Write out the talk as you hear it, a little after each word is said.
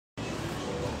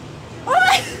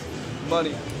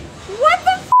Money. What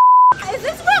the f? Is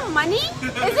this for money?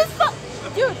 Is this for...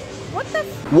 Dude, what the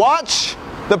f? Watch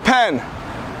the pen.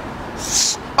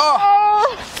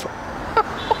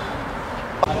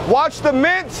 Watch the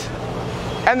mint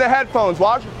and the headphones.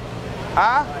 Watch.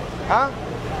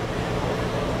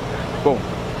 Boom.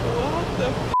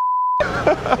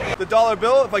 The dollar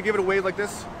bill, if I give it a wave like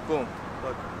this, boom.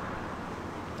 Look.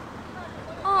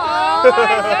 Oh my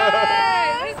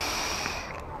God.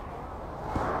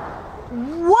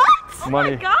 What?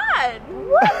 Money. Oh my God.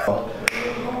 What?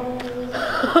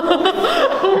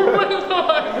 Oh my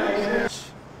God.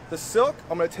 The silk,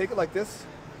 I'm gonna take it like this,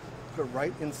 put it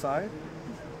right inside.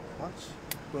 Watch.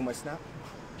 Boom, I snap.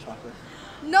 Chocolate.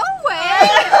 No way!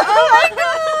 Oh my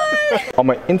God! On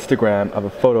my Instagram, I have a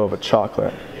photo of a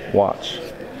chocolate. Watch.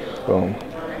 Boom.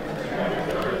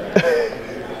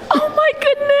 Oh my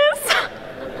goodness!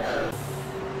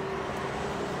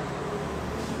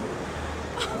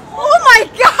 Oh my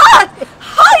God!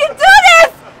 How you do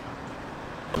this?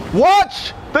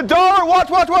 Watch the dollar. Watch.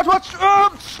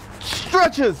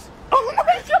 Stretches. Oh my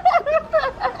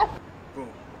God! Boom.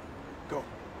 Go.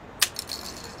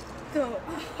 No.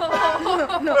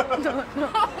 No.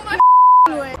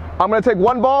 I'm gonna take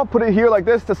one ball, put it here like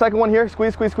this. The second one here.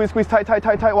 Squeeze.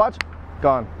 Tight. Watch.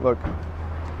 Gone. Look.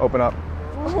 Open up.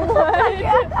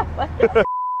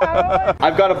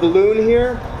 I've got a balloon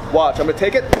here. Watch. I'm gonna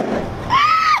take it.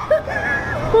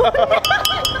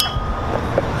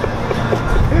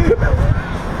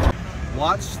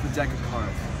 Watch the deck of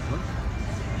cards. Look.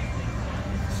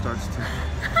 Starts to.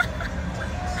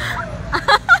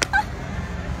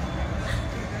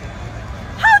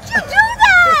 How'd you do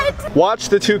that? Watch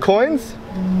the 2 coins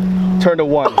turn to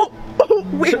 1. Oh,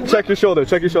 wait. Check your shoulder.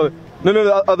 No,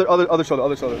 the other shoulder.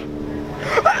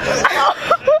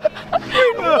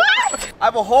 What? I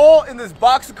have a hole in this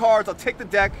box of cards. I'll take the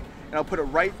deck and I'll put it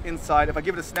right inside. If I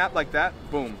give it a snap like that,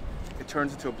 boom, it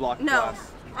turns into a block of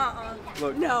glass.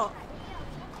 Look. No.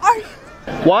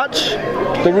 Watch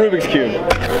the Rubik's Cube.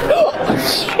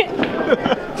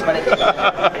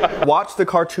 Watch the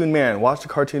cartoon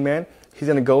man. He's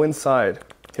gonna go inside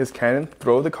his cannon,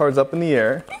 throw the cards up in the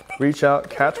air, reach out,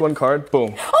 catch one card,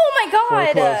 boom. Oh my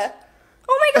God!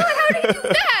 Oh my God, how did you do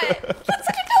that? That's such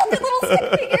a cute little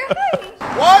stick figure.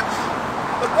 Hi. Watch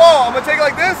the ball. I'm gonna take it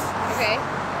like this. Okay.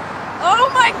 Oh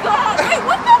my God! Wait,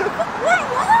 what the fuck? Wait,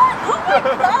 what? Oh my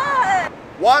God!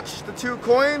 Watch the 2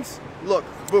 coins. Look,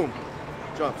 boom,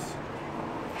 jumps.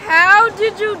 How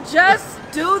did you just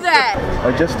do that?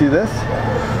 I just do this.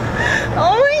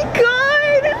 Oh my God!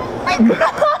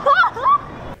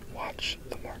 Watch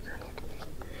the marker.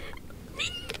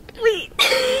 Wait.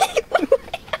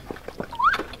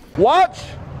 Watch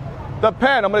the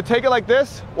pen. I'm gonna take it like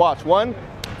this. Watch. 1,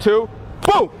 2,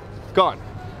 boom, gone.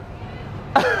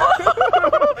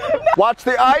 Watch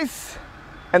the ice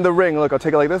and the ring. Look, I'll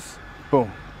take it like this.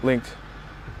 Boom, linked.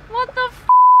 What the f?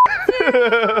 Dude?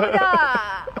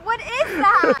 What is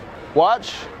that?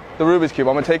 Watch the Rubik's Cube.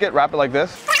 I'm gonna take it, wrap it like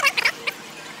this.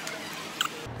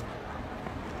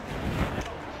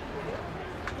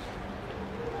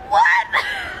 What?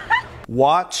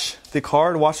 Watch the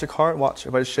card. Watch.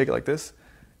 If I just shake it like this,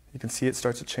 you can see it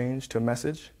starts to change to a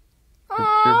message.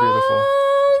 You're beautiful.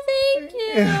 Thank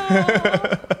you.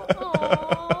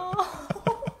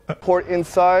 Pour it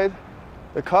inside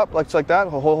the cup, like that.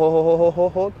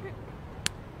 Hold.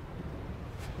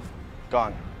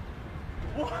 Gone.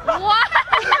 What?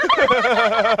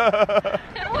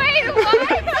 Wait,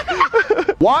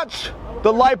 what? Watch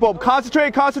the light bulb.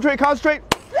 Concentrate.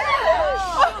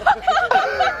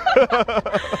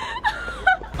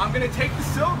 I'm gonna take the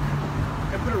silk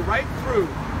and put it right through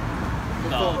the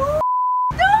fold.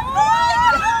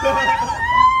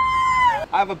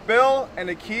 I have a bill and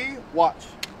a key. Watch.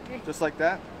 Just like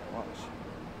that. Watch.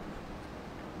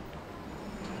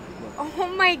 Oh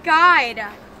my God.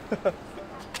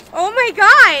 Oh my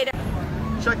God.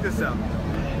 Check this out.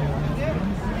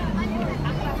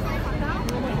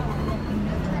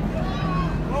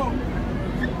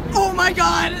 Oh my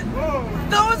God.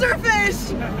 Those are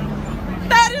fish.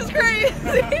 That is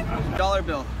crazy. Dollar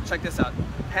bill. Check this out.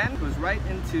 Pen goes right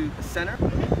into the center.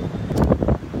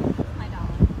 My dollar.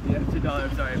 Yeah, $2.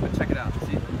 I'm sorry, but check it out.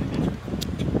 See?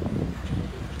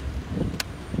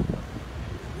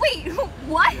 Wait,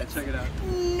 what? Yeah, check it out.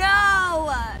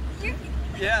 No.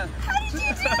 Yeah. How did you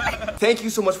do that? Thank you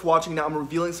so much for watching. Now I'm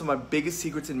revealing some of my biggest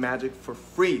secrets in magic for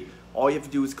free. All you have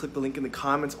to do is click the link in the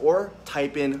comments or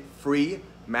type in free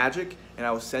magic and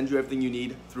I will send you everything you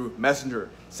need through Messenger.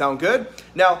 Sound good?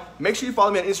 Now, make sure you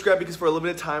follow me on Instagram because for a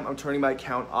limited time, I'm turning my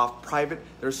account off private.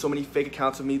 There's so many fake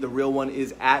accounts of me. The real one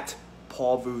is at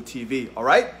 @PaulVuTV. All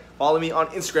right? Follow me on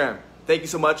Instagram. Thank you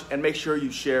so much, and make sure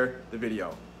you share the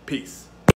video. Peace.